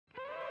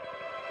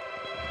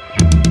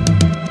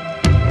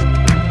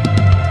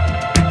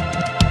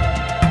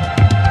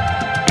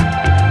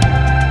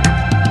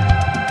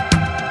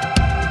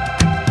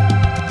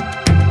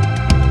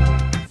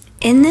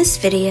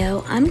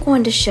video, I'm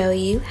going to show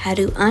you how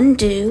to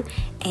undo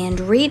and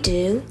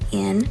redo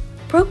in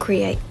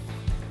Procreate,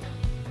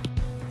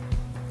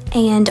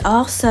 and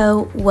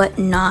also what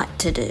not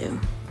to do.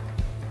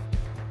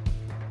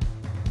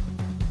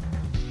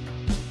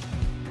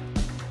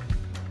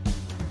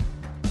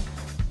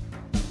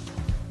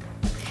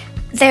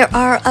 There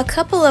are a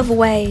couple of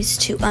ways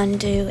to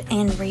undo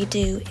and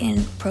redo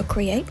in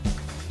Procreate.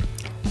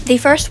 The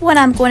first one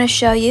I'm going to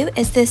show you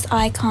is this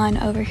icon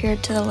over here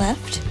to the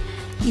left.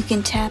 You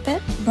can tap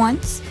it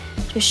once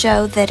to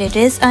show that it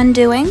is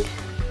undoing.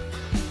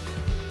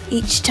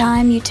 Each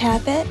time you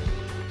tap it,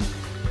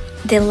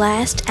 the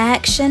last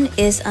action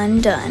is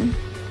undone.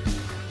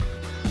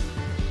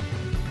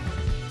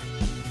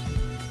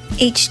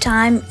 Each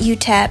time you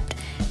tap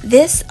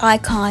this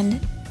icon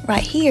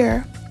right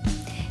here,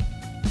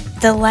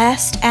 the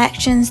last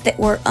actions that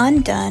were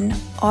undone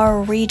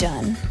are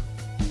redone.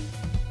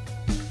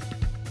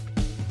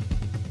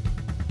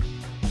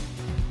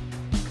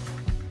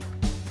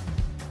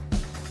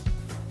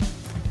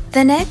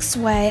 The next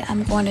way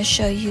I'm going to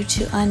show you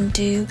to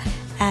undo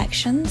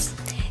actions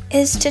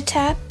is to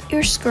tap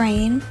your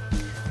screen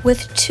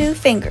with 2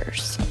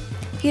 fingers.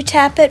 If you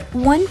tap it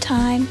one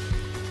time,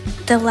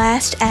 the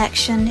last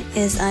action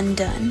is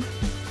undone.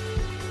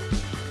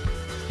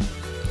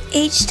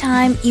 Each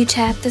time you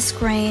tap the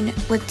screen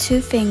with 2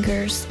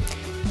 fingers,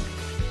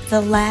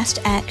 the last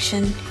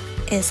action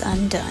is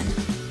undone.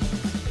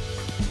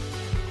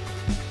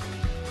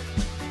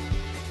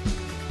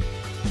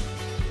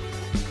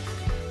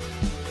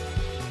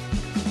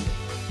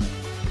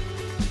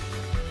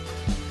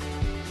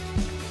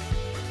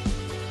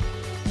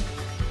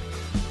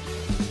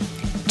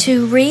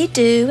 To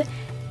redo,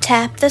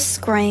 tap the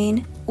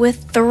screen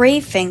with 3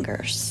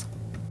 fingers.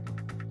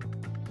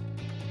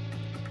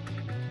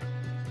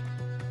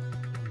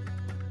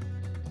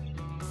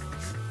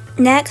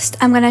 Next,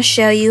 I'm going to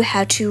show you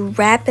how to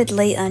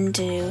rapidly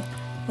undo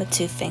with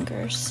 2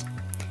 fingers.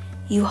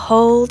 You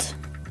hold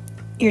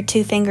your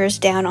 2 fingers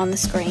down on the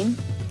screen,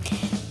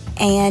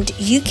 and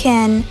you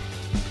can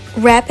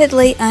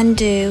rapidly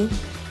undo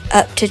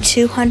up to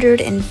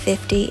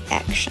 250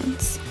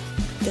 actions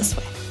this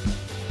way.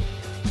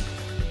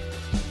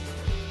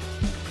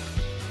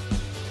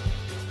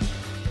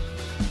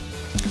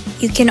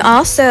 You can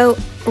also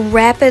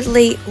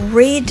rapidly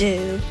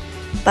redo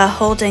by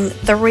holding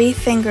 3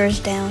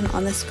 fingers down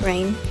on the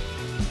screen,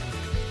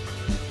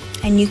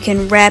 and you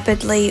can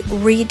rapidly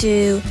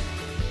redo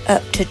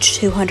up to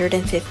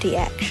 250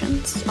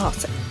 actions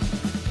also.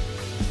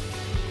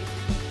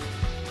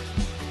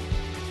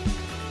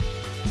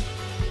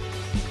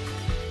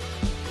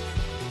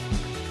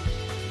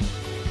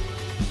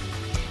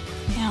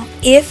 Now,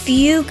 if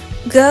you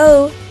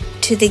go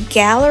to the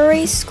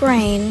gallery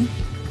screen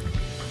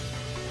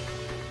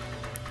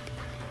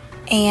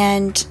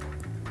and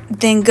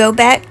then go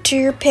back to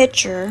your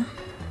picture,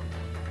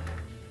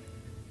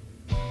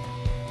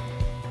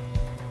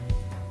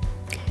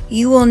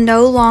 you will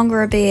no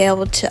longer be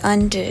able to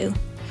undo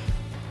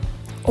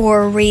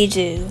or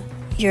redo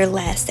your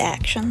last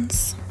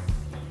actions.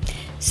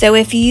 So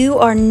if you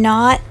are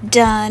not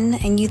done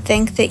and you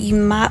think that you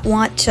might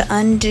want to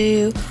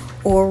undo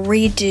or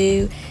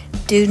redo,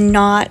 do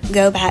not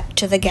go back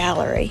to the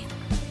gallery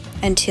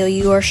until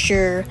you are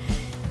sure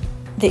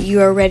that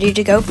you are ready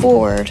to go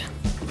forward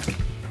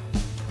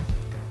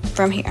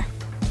from here,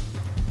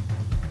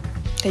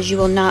 because you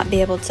will not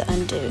be able to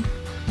undo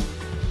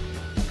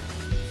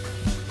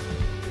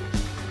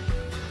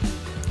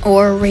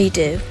or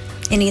redo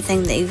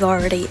anything that you've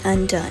already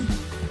undone.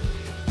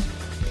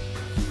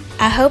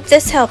 I hope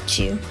this helped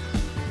you.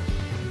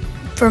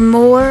 For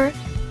more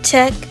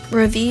tech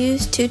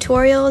reviews,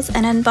 tutorials,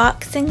 and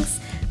unboxings,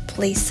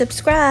 please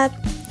subscribe.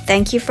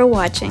 Thank you for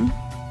watching.